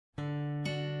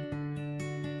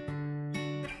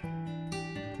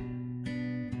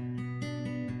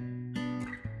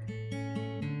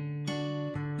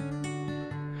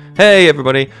Hey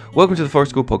everybody, welcome to the Forest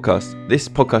School Podcast. This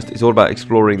podcast is all about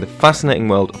exploring the fascinating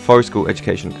world of forest school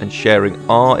education and sharing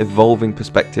our evolving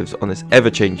perspectives on this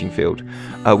ever-changing field.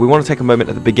 We want to take a moment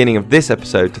at the beginning of this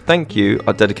episode to thank you,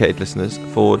 our dedicated listeners,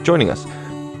 for joining us.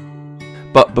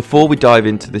 But before we dive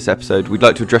into this episode, we'd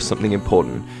like to address something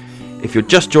important. If you're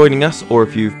just joining us, or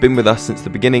if you've been with us since the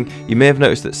beginning, you may have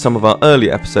noticed that some of our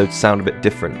earlier episodes sound a bit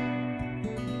different.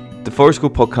 The Forest School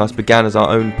Podcast began as our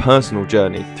own personal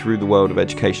journey through the world of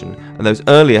education, and those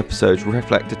early episodes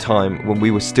reflect a time when we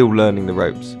were still learning the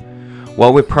ropes.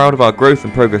 While we're proud of our growth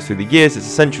and progress through the years, it's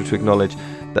essential to acknowledge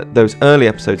that those early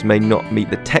episodes may not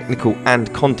meet the technical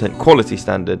and content quality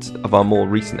standards of our more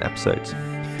recent episodes.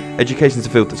 Education is a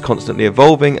field that's constantly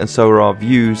evolving, and so are our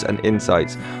views and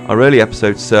insights. Our early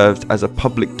episodes served as a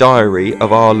public diary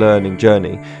of our learning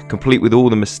journey, complete with all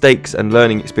the mistakes and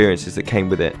learning experiences that came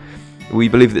with it. We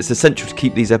believe that it's essential to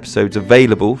keep these episodes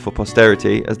available for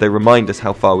posterity as they remind us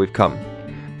how far we've come.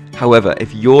 However,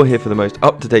 if you're here for the most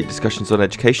up-to-date discussions on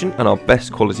education and our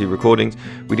best quality recordings,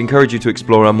 we'd encourage you to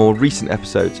explore our more recent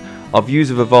episodes. Our views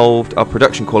have evolved, our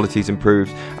production quality's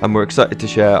improved, and we're excited to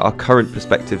share our current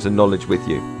perspectives and knowledge with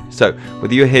you. So,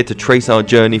 whether you're here to trace our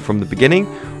journey from the beginning,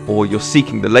 or you're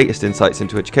seeking the latest insights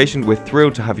into education, we're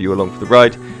thrilled to have you along for the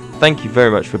ride. Thank you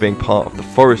very much for being part of the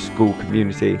Forest School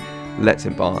community. Let's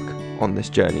embark on this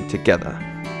journey together.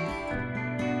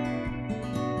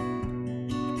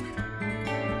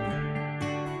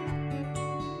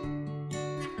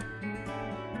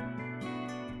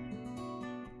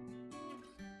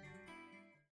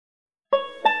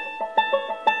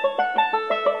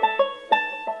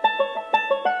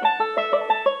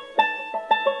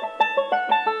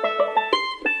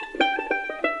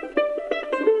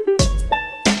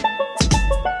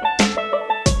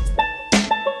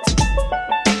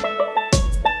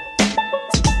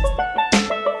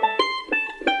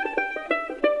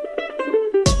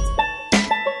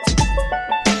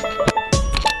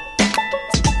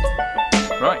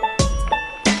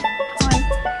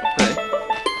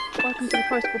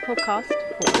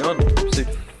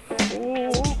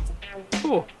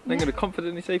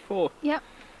 Confidently say 4. Yep.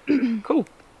 Cool.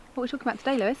 What are we talking about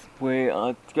today, Lewis? We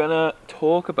are gonna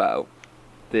talk about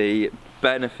the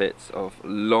benefits of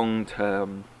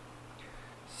long-term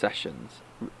sessions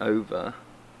over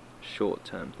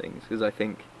short-term things, because I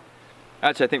think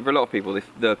for a lot of people,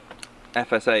 if the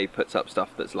FSA puts up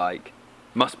stuff that's like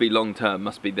must be long-term,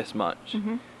 must be this much,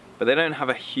 but they don't have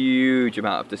a huge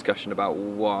amount of discussion about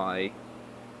why.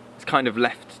 It's kind of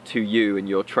left to you and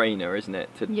your trainer, isn't it,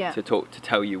 to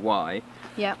tell you why.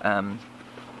 Yeah.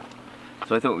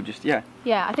 So I thought we'd just Yeah,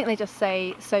 I think they just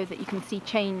say so that you can see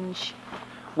change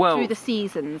through the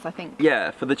seasons, I think. Yeah,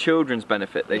 for the children's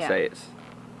benefit, they say it's.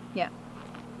 Yeah.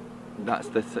 That's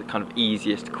the kind of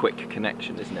easiest, quick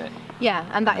connection, isn't it? Yeah,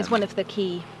 and that is one of the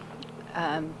key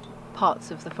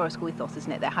parts of the Forest School ethos,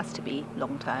 isn't it? There has to be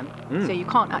long term. So you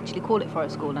can't actually call it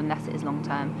Forest School unless it is long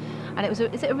term. And is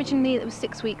it originally it was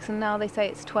 6 weeks and now they say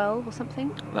it's 12 or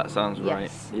something? That sounds right.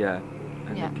 Yes. Yeah.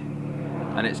 I think.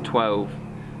 And it's 12.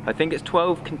 I think it's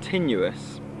 12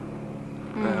 continuous.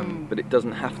 But it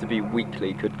doesn't have to be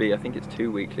weekly. Could be. I think it's 2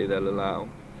 weekly they'll allow.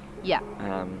 Yeah.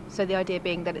 So the idea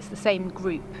being that it's the same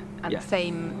group and the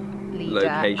same leader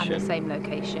and the same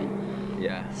location.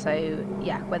 Yeah. So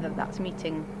yeah, whether that's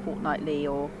meeting fortnightly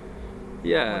or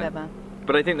whatever.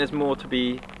 But I think there's more to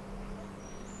be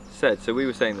said. So we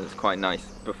were saying that it's quite nice,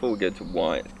 before we go to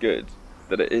why it's good,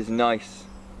 that it is nice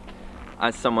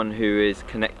as someone who is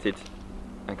connected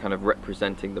and kind of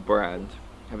representing the brand,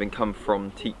 having come from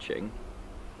teaching,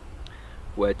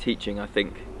 where teaching I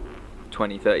think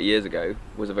 20, 30 years ago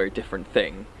was a very different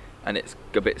thing, and it's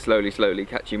a bit slowly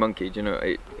catchy monkey, you know,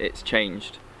 it's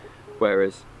changed,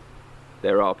 whereas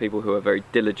there are people who are very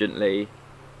diligently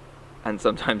and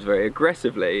sometimes very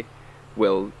aggressively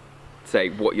will say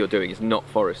what you're doing is not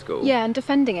Forest School. Yeah, and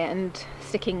defending it and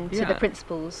sticking to the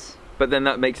principles. But then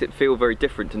that makes it feel very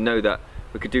different to know that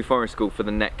we could do Forest School for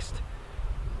the next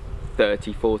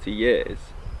 30, 40 years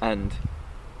and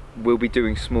we'll be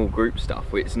doing small group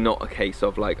stuff. It's not a case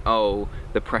of like, oh,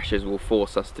 the pressures will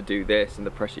force us to do this and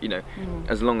the pressure, you know,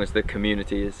 as long as the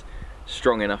community is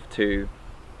strong enough to.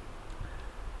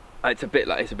 It's a bit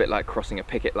like crossing a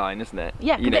picket line, isn't it?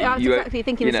 Yeah, I was exactly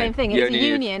thinking the same thing. It's a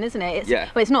union, isn't it?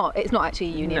 Well, it's not actually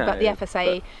a union, but the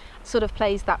FSA sort of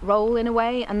plays that role in a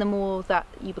way, and the more that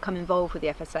you become involved with the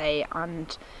FSA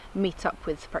and meet up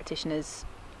with practitioners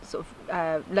sort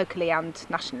of locally and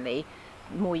nationally,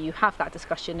 the more you have that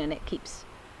discussion and it keeps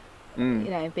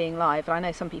being live. And I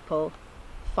know some people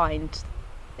find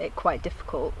it quite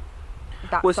difficult,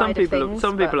 that side of things.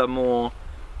 Some people are more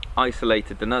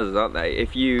isolated than others, aren't they?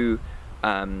 If you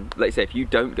let's say if you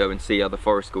don't go and see other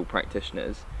forest school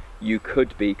practitioners, you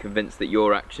could be convinced that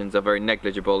your actions are very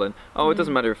negligible, and it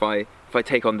doesn't matter if I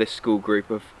take on this school group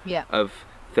of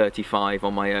 35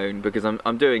 on my own because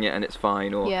I'm doing it and it's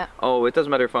fine, or it doesn't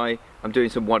matter if I'm doing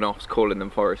some one-offs calling them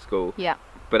forest school.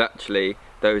 But actually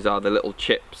those are the little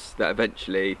chips that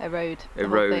eventually erode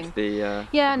the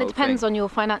and it depends on your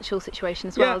financial situation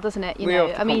as well, doesn't it? We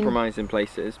have to compromise in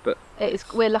places, but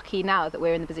we're lucky now that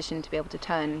we're in the position to be able to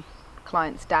turn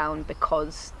clients down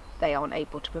because they aren't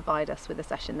able to provide us with a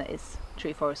session that is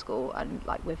true forest school, and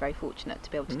like we're very fortunate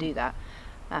to be able to do that,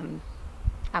 and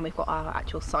we've got our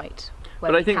actual site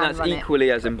where but I think that's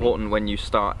equally as important when you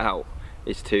start out,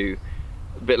 is to,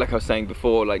 a bit like I was saying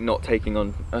before, like not taking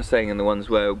on, I was saying in the ones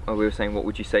where we were saying what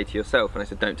would you say to yourself, and I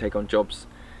said don't take on jobs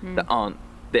that aren't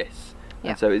this.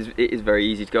 And so it is very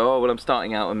easy to go, well I'm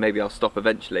starting out and maybe I'll stop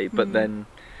eventually, but then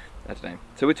I don't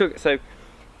know. So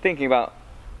thinking about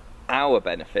our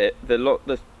benefit,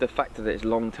 the fact that it's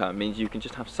long term means you can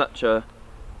just have such a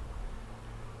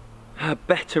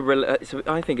better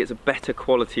I think it's a better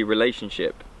quality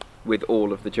relationship with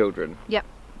all of the children.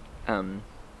 And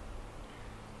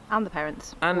the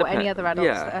parents, or any other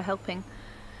adults that are helping.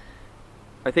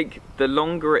 I think the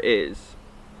longer it is,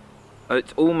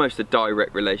 it's almost a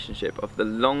direct relationship of the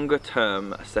longer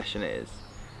term a session is,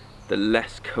 the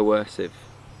less coercive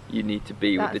you need to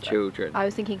be with the children. I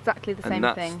was thinking exactly the same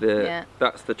thing.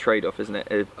 That's the trade-off, isn't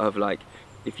it? Of like,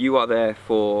 if you are there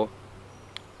for,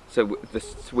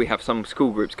 we have some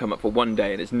school groups come up for one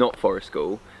day and it's not forest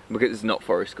school, because it's not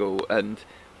forest school, and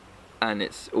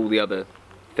it's all the other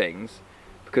things.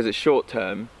 Because it's short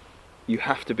term, you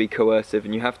have to be coercive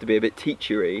and you have to be a bit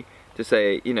teachery to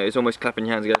say, it's almost clapping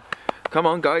your hands and go, come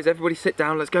on guys, everybody sit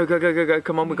down, let's go,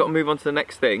 come on, we've got to move on to the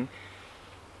next thing.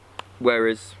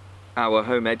 Whereas our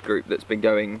home ed group that's been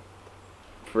going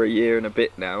for a year and a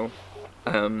bit now,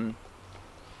 they're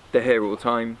here all the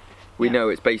time. We know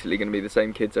it's basically going to be the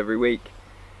same kids every week.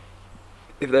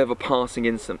 If they're ever passing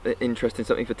interest in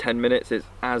something for 10 minutes, it's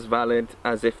as valid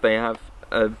as if they have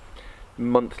a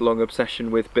month-long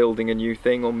obsession with building a new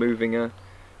thing or moving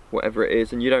whatever it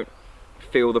is, and you don't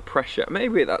feel the pressure.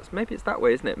 Maybe it's that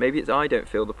way, isn't it? Maybe it's I don't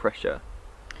feel the pressure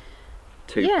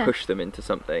to push them into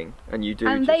something, and you do.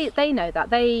 And they know that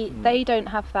they don't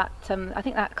have that. I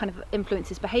think that kind of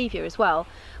influences behaviour as well,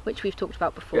 which we've talked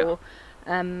about before.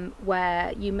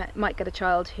 Where you might get a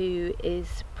child who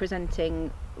is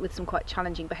presenting with some quite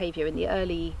challenging behaviour in the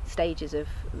early stages of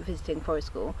visiting forest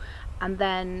school, and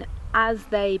then as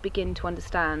they begin to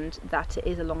understand that it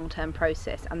is a long-term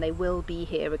process and they will be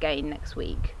here again next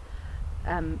week,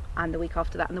 and the week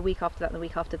after that, and the week after that, and the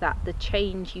week after that, the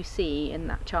change you see in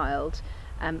that child,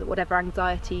 that whatever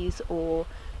anxieties or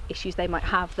issues they might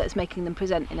have that's making them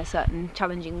present in a certain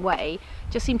challenging way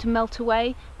just seem to melt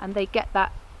away, and they get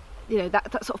that,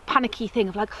 that sort of panicky thing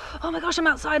of like, oh my gosh, I'm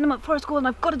outside and I'm at forest school and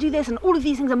I've got to do this and all of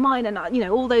these things are mine, and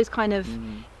all those kind of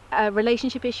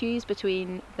relationship issues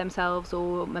between themselves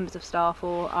or members of staff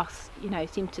or us,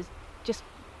 seem to just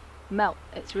melt.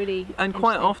 It's really and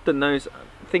quite often those,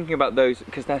 thinking about those,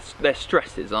 because they're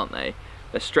stresses, aren't they?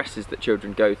 They're stresses that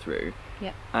children go through.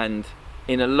 And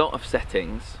in a lot of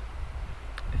settings,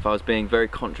 if I was being very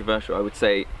controversial, I would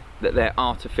say that they're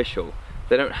artificial.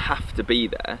 They don't have to be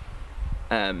there.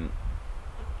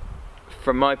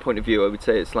 From my point of view, I would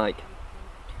say it's like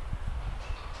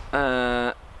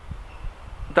that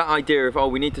idea of,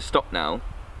 we need to stop now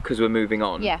because we're moving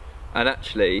on. And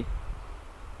actually,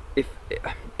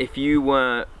 if you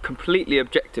were completely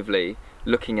objectively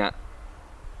looking at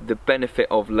the benefit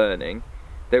of learning,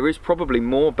 there is probably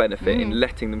more benefit in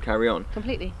letting them carry on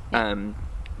completely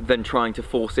than trying to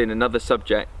force in another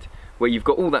subject where you've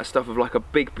got all that stuff of like a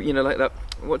big, like that,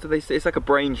 what do they say, it's like a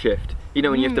brain shift,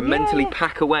 when you have to mentally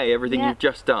pack away everything you've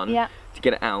just done to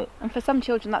get it out. And for some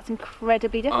children that's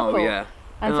incredibly difficult.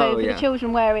 And so for the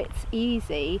children where it's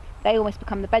easy, they almost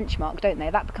become the benchmark, don't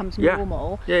they? That becomes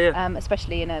normal,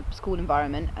 especially in a school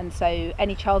environment. And so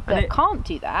any child that can't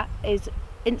do that is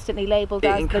instantly labelled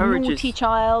as the naughty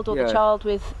child, or the child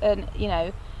with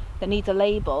that needs a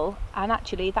label. And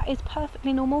actually that is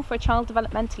perfectly normal for a child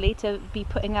developmentally to be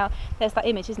putting out, there's that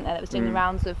image, isn't there, that was doing the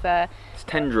rounds of it's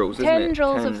tendrils, isn't it?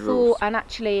 Tendrils of thought, and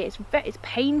actually it's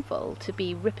painful to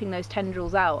be ripping those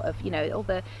tendrils out of all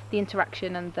the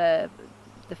interaction and the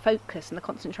focus and the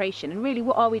concentration. And really,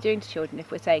 what are we doing to children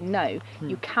if we're saying no,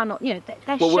 you cannot, they're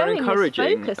showing we're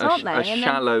encouraging this focus, aren't they? A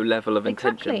shallow level of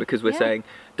intention, because we're saying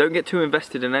don't get too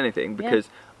invested in anything, because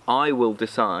I will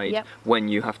decide when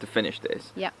you have to finish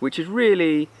this, which is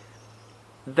really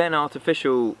then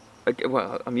artificial.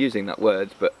 Well, I'm using that word,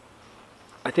 but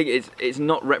I think it's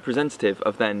not representative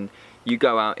of then you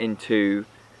go out into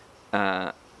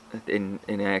in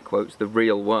air quotes the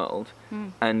real world,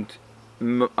 and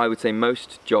I would say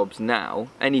most jobs now,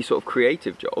 any sort of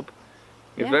creative job,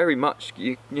 is very much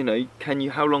you know,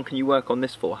 how long can you work on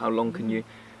this for? How long can you?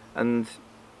 And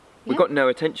we've got no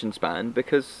attention span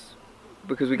because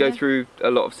we go through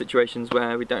a lot of situations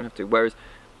where we don't have to. Whereas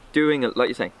doing like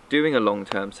you're saying, doing a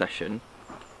long-term session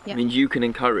means you can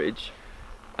encourage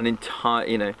an entire,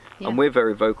 you know, and we're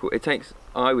very vocal. It takes,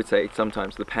 I would say,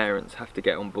 sometimes the parents have to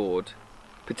get on board,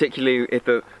 particularly if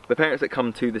the parents that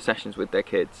come to the sessions with their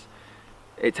kids,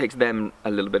 it takes them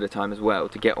a little bit of time as well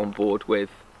to get on board with,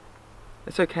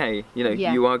 it's okay, you know,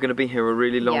 you are going to be here a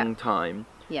really long time,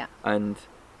 and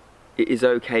it is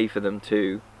okay for them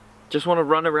to just want to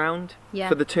run around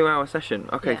for the 2-hour session.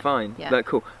 Okay, fine, that's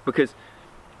cool. Because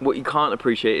what you can't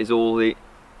appreciate is all the,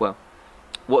 well,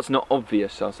 what's not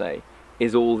obvious, I'll say,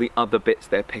 is all the other bits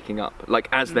they're picking up. Like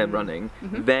as they're running,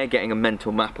 they're getting a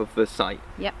mental map of the site.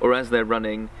 Or as they're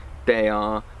running, they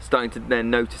are they're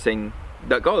noticing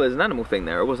that, oh, there's an animal thing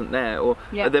there, it wasn't there. Or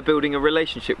they're building a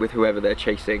relationship with whoever they're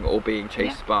chasing or being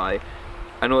chased by.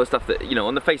 And all the stuff that, you know,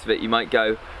 on the face of it, you might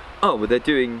go, oh, well, they're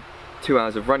doing 2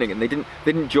 hours of running and they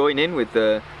didn't join in with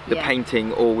the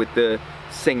painting or with the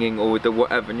singing or with the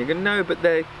whatever. And you go, no, but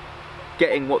they're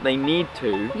getting what they need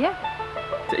to.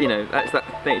 You know, that's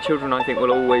that thing. Children, I think,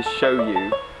 will always show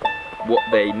you what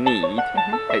they need.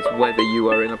 It's whether you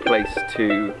are in a place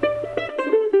to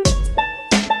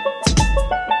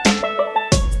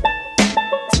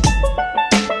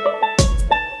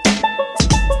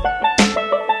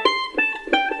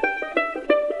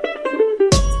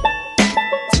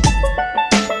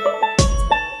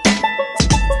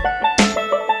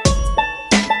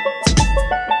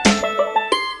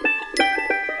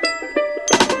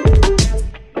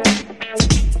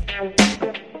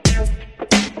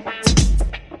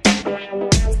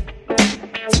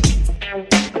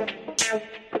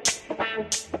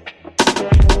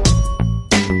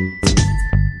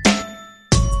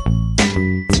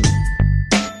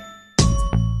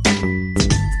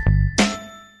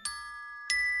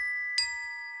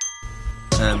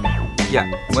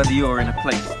whether you're in a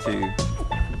place to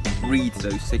read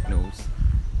those signals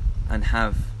and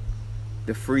have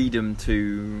the freedom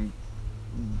to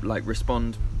like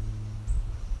respond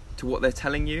to what they're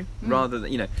telling you, rather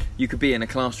than, you know, you could be in a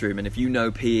classroom and if you know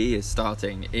PE is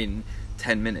starting in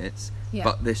 10 minutes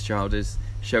but this child is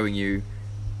showing you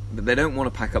that they don't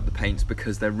want to pack up the paints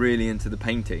because they're really into the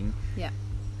painting,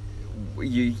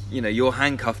 you know, you're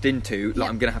handcuffed into like,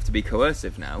 I'm gonna have to be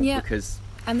coercive now because.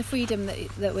 And the freedom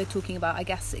that we're talking about, I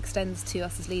guess, extends to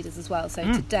us as leaders as well. So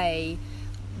today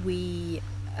we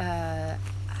have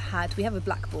a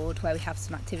blackboard where we have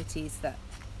some activities that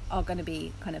are going to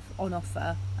be kind of on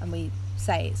offer, and we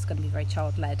say it's going to be very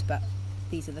child-led, but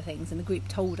these are the things. And the group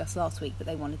told us last week that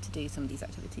they wanted to do some of these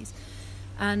activities,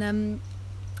 and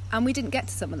we didn't get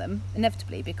to some of them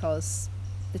inevitably because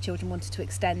the children wanted to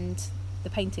extend the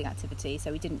painting activity,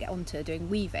 so we didn't get on to doing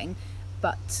weaving.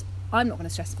 But I'm not going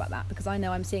to stress about that because I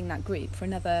know I'm seeing that group for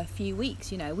another few weeks.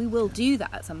 You know, we will do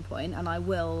that at some point, and I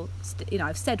will, you know,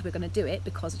 I've said we're going to do it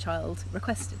because a child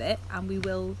requested it, and we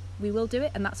will do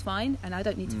it, and that's fine. And I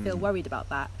don't need to feel worried about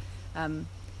that,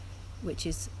 which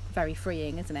is very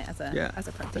freeing, isn't it, as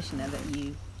a practitioner, that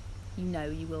you know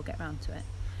you will get round to it.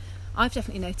 I've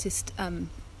definitely noticed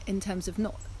in terms of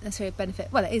not necessarily a benefit.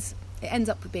 Well, it ends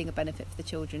up being a benefit for the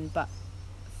children, but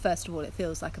first of all, it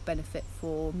feels like a benefit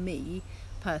for me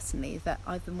personally, that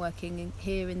I've been working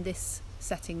here in this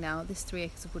setting now, this 3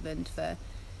 acres of woodland, for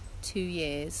 2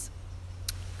 years,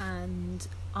 and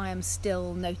I am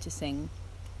still noticing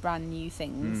brand new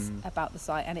things about the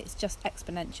site, and it's just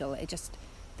exponential.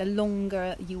 The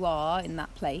longer you are in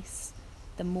that place,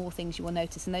 the more things you will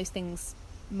notice, and those things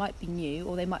might be new,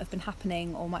 or they might have been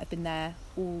happening, or might have been there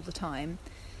all the time.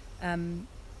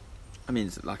 I mean,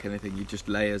 it's like anything, you just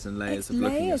layers and layers of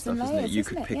looking at stuff, isn't it? You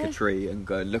could pick a tree and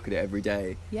go and look at it every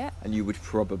day, and you would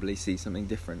probably see something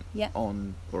different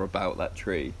on or about that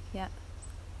tree.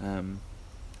 And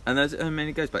there's, I mean,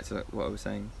 it goes back to like what I was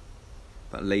saying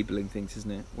about labelling things,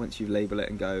 isn't it? Once you label it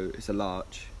and go, it's a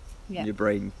larch, your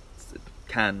brain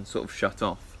can sort of shut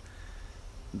off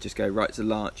and just go, right, it's a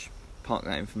larch, park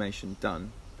that information,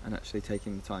 done, and actually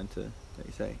taking the time to, like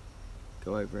you say,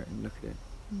 go over it and look at it.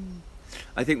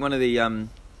 I think one of the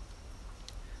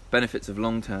benefits of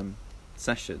long-term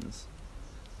sessions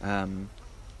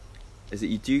is that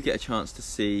you do get a chance to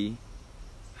see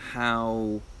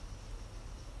how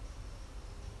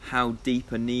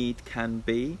deep a need can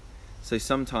be. So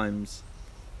sometimes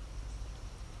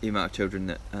the amount of children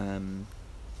that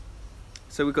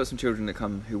so we've got some children that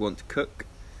come who want to cook,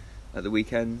 at the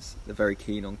weekends. They're very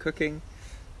keen on cooking,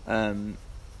 and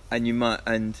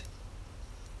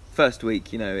first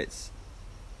week, it's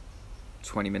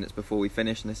 20 minutes before we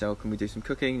finish, and they say, "Oh, can we do some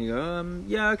cooking?" And you go,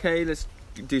 "Yeah, okay, let's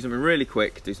do something really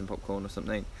quick, do some popcorn or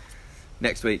something."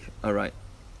 Next week, all right,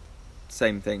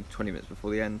 same thing, 20 minutes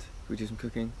before the end, can we do some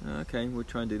cooking? Okay, we'll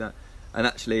try and do that. And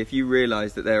actually, if you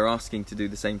realise that they're asking to do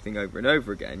the same thing over and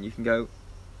over again, you can go,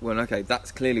 well, okay,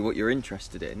 that's clearly what you're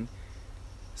interested in.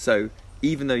 So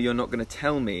even though you're not going to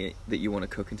tell me that you want to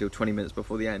cook until 20 minutes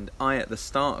before the end, I, at the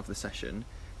start of the session,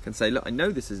 can say, look, I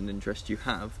know this is an interest you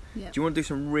have. Yep. Do you want to do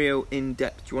some real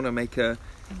in-depth, do you want to make a,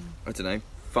 I don't know,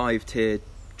 5-tier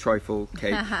trifle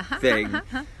cake thing?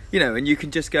 And you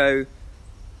can just go,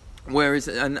 whereas,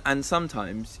 and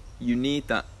sometimes you need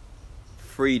that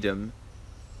freedom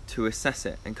to assess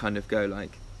it and kind of go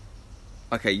like,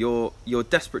 okay, you're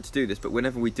desperate to do this, but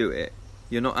whenever we do it,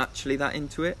 you're not actually that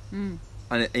into it. And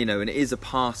and it is a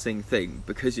passing thing,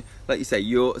 because like you say,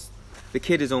 the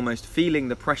kid is almost feeling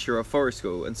the pressure of forest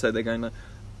school, and so they're going like,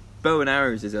 bow and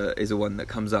arrows is a one that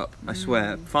comes up, I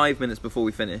swear, 5 minutes before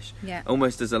we finish,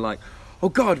 almost as a like, oh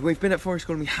God, we've been at forest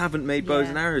school and we haven't made bows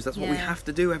and arrows, that's what we have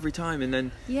to do every time. And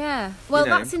then well,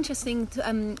 that's interesting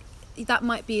that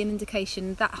might be an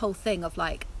indication, that whole thing of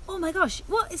like, oh my gosh,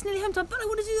 what, it's nearly home time, but I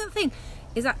want to do that thing,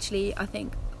 is actually, I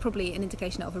think, probably an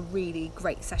indication of a really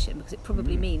great session, because it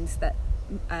probably means that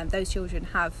those children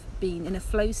have been in a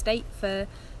flow state for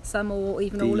some or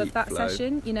even all of that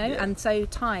session, and so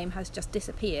time has just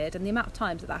disappeared. And the amount of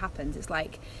times that happens, it's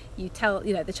like you tell,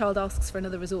 the child asks for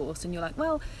another resource and you're like,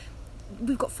 well,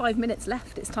 we've got 5 minutes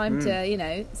left, it's time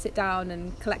to sit down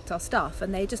and collect our stuff,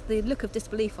 and the look of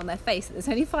disbelief on their face that there's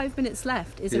only 5 minutes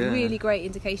left is a really great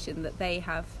indication that they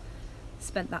have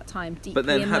spent that time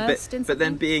deeply immersed in something. But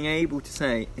then being able to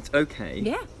say, it's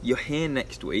okay, you're here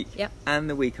next week, and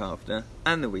the week after,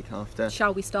 and the week after,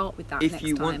 shall we start with that if next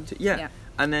you time? Want to,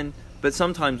 and then, but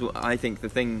sometimes I think the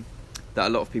thing that a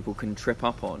lot of people can trip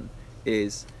up on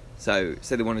is, so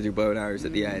say they want to do bow and arrows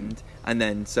at the end, and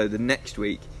then so the next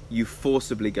week you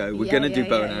forcibly go, we're going to do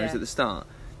bow and arrows at the start,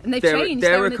 and they've changed.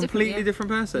 They're a completely different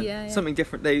person, something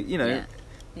different. They,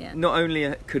 not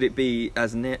only could it be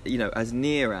as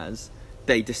near as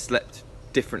they just slept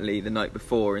differently the night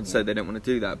before, and so they don't want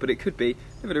to do that, but it could be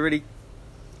they've had a really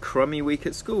crummy week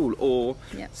at school, or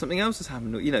something else has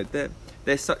happened.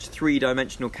 They're such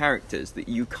three-dimensional characters that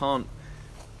you can't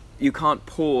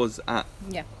pause at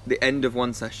the end of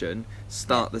one session,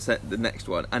 start the next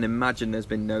one, and imagine there's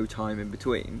been no time in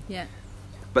between.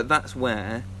 But that's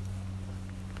where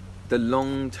the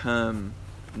long-term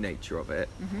nature of it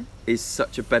is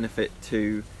such a benefit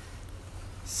to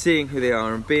seeing who they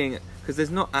are and being, because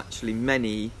there's not actually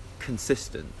many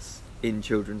consistents in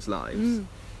children's lives,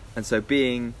 and so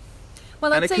being.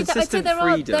 Well, I'd say there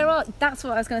are. That's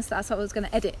what I was going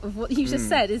to edit of what you just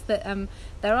said, is that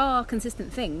there are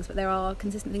consistent things, but there are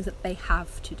consistent things that they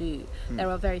have to do. There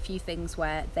are very few things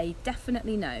where they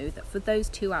definitely know that for those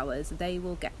 2 hours they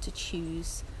will get to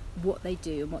choose what they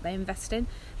do and what they invest in.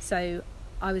 So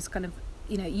I was kind of,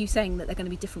 you saying that they're going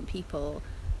to be different people,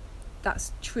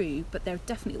 that's true, but there are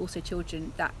definitely also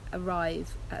children that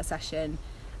arrive at a session,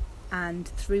 and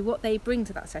through what they bring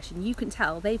to that session, you can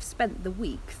tell they've spent the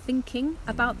week thinking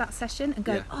about that session and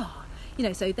going,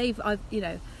 so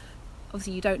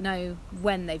obviously you don't know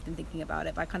when they've been thinking about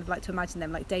it, but I kind of like to imagine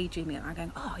them like daydreaming and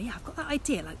going, I've got that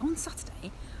idea, like on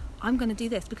Saturday I'm going to do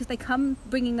this, because they come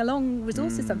bringing along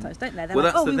resources sometimes, don't they? They're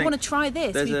like, we want to try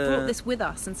this, we brought this with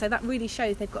us, and so that really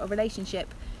shows they've got a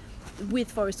relationship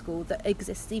with Forest School that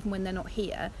exists even when they're not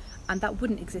here, and that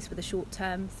wouldn't exist with a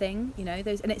short-term thing, and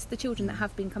it's the children that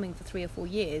have been coming for 3 or 4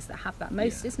 years that have that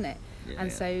most, isn't it?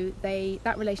 So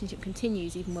that relationship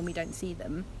continues even when we don't see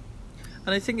them.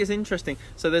 And I think it's interesting,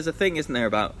 so there's a thing, isn't there,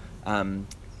 about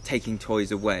taking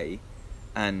toys away,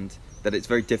 and that it's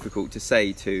very difficult to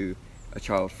say to a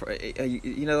child, like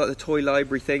the toy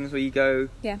library things where you go,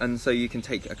 and so you can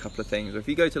take a couple of things, or if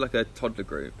you go to like a toddler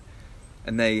group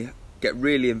and they get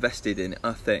really invested in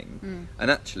a thing,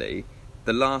 and actually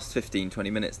the last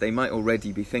 15-20 minutes they might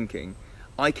already be thinking,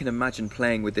 I can imagine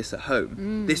playing with this at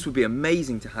home, this would be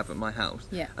amazing to have at my house,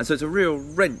 and so it's a real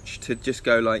wrench to just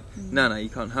go like, no, you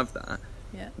can't have that.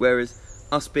 Whereas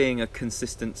us being a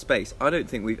consistent space, I don't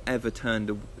think we've ever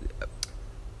turned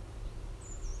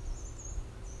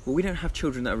we don't have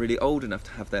children that are really old enough to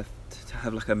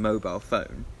have like a mobile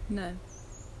phone. No,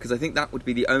 because I think that would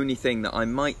be the only thing that I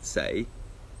might say,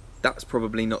 that's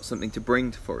probably not something to bring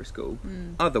to Forest School.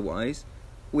 Otherwise,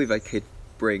 we've had kids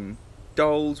bring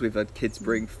dolls, we've had kids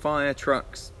bring fire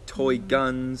trucks, toy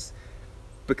guns,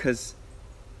 because...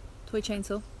 Toy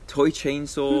chainsaw. toy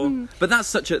chainsaw. But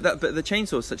but the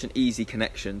chainsaw is such an easy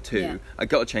connection to, I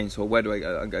got a chainsaw, where do I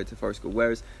go? I go to forest school.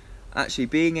 Whereas actually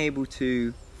being able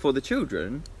to, for the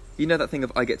children, you know, that thing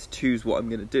of I get to choose what I'm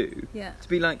going to do. Yeah. To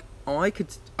be like, oh, I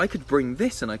could bring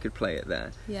this and I could play it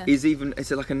there. Yeah.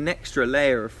 It's like an extra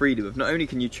layer of freedom of not only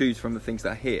can you choose from the things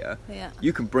that are here,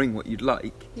 you can bring what you'd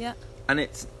like. Yeah.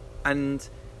 And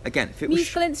again, if it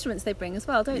musical instruments they bring as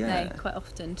well, don't they? Quite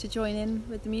often to join in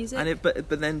with the music. And but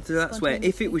then that's where,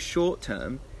 if it was short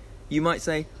term, you might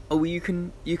say, oh, well, you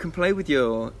can play with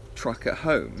your truck at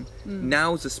home.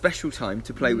 Now's a special time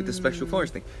to play with the special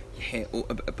forest thing. You hear,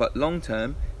 but long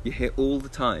term, you hear all the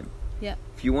time. Yeah.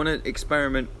 If you want to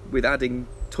experiment with adding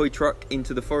toy truck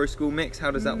into the forest school mix,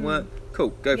 how does that work? Cool,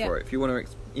 go for it. If you want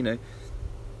to,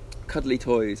 cuddly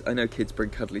toys. I know kids bring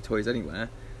cuddly toys anywhere,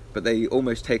 but they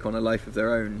almost take on a life of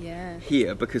their own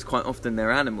here, because quite often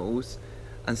they're animals,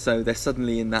 and so they're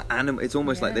suddenly in that animal. It's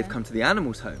almost like they've come to the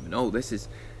animal's home, and this is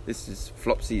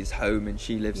Flopsy's home, and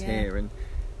she lives here,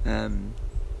 and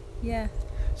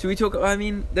So we talk. I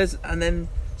mean,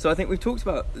 so I think we've talked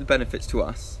about the benefits to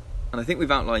us, and I think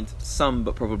we've outlined some,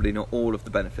 but probably not all of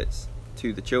the benefits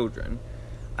to the children,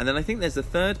 and then I think there's a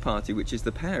third party, which is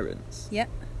the parents. Yeah.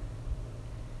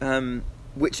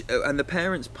 Which and the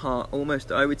parents' part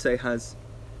almost, I would say, it's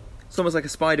almost like a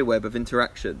spider web of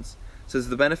interactions. So there's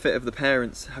the benefit of the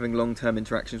parents having long-term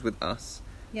interactions with us.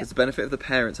 There's the benefit of the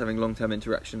parents having long-term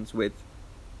interactions with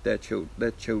their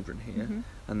children here,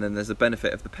 and then there's the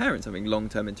benefit of the parents having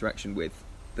long-term interaction with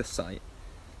the site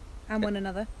and one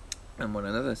another.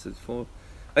 So it's four.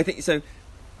 I think so.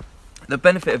 The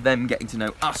benefit of them getting to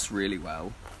know us really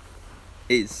well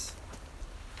is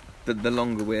that the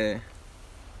longer we're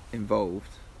involved.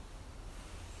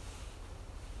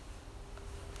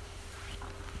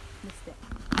 Missed it.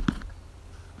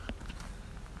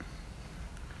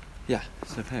 Yeah,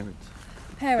 so parents.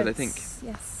 Parents. But I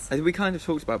think we kind of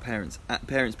talked about parents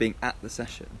being at the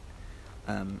session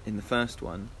in the first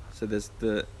one. So there's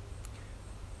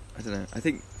I don't know. I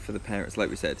think for the parents, like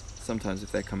we said, sometimes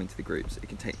if they're coming to the groups, it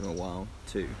can take them a while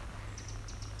to, I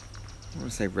don't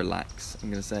want to say relax, I'm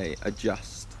going to say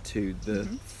adjust to the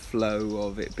flow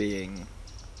of it being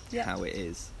how it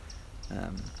is.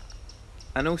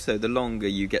 And also, the longer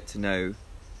you get to know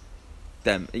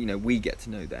them, we get to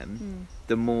know them,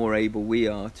 the more able we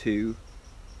are to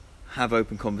have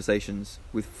open conversations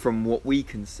from what we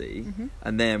can see,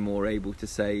 and they're more able to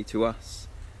say to us,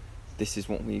 this is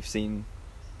what we've seen.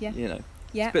 It's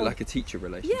a bit like a teacher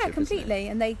relationship. Yeah, completely.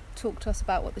 And they talk to us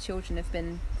about what the children have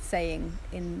been saying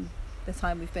in the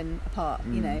time we've been apart,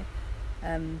 and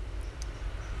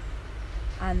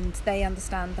they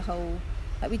understand the whole,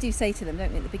 like we do say to them,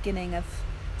 don't we, at the beginning of,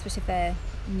 especially if they're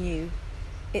new,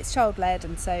 it's child-led,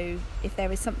 and so if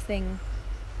there is something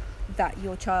that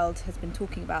your child has been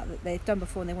talking about that they've done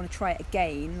before and they want to try it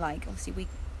again, like obviously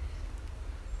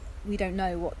we don't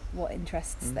know what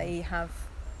interests they have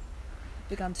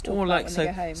begun to talk about when they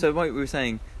go home. So like we were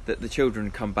saying, that the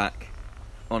children come back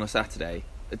on a Saturday,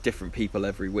 different people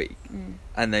every week,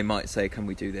 and they might say, can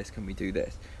we do this, can we do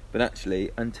this? But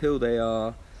actually, until they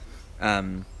are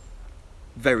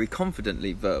very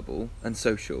confidently verbal and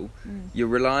social, you're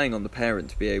relying on the parent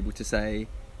to be able to say,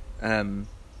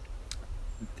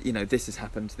 this has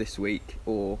happened this week,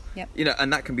 or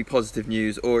and that can be positive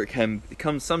news, or it can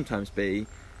sometimes be,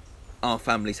 our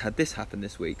family's had this happen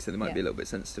this week, so they might be a little bit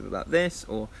sensitive about this,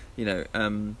 or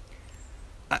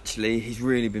actually he's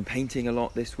really been painting a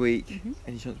lot this week,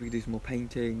 any chance we could do some more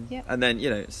painting? And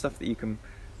then stuff that you can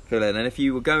fill in. And if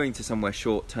you were going to somewhere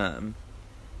short term,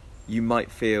 you might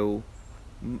feel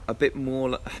a bit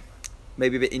more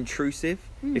maybe a bit intrusive.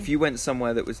 If you went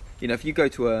somewhere that was, if you go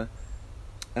to a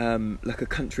like a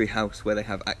country house where they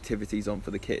have activities on for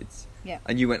the kids,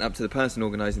 and you went up to the person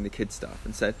organising the kids stuff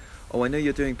and said, oh, I know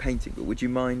you're doing painting, but would you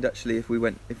mind actually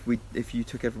if you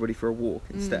took everybody for a walk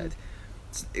instead?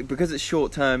 Because it's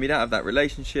short term, you don't have that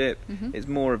relationship. It's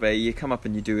more of you come up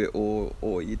and you do it,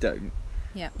 or you don't.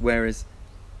 Whereas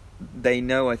they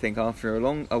know, I think after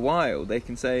a while they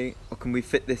can say, oh, can we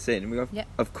fit this in? And we go,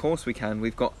 of course we can.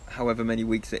 We've got however many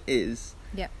weeks it is.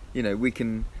 We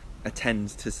can attend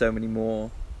to so many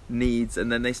more needs,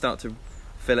 and then they start to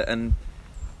fill it, and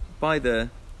by the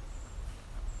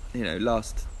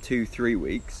last 2-3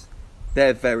 weeks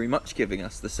they're very much giving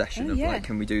us the session of like,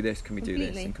 can we do this, can we do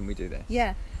this, and can we do this?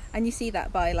 And you see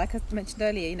that by, like I mentioned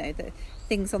earlier, the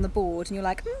things on the board, and you're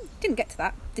like, didn't get to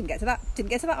that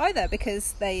either,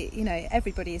 because they,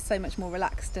 everybody is so much more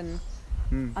relaxed and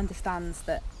understands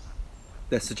that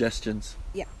their suggestions.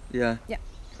 It's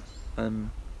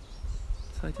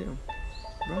ideal.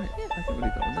 Right, I think we'll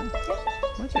leave that one then.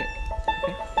 Magic.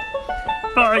 Okay.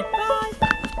 Bye. Bye.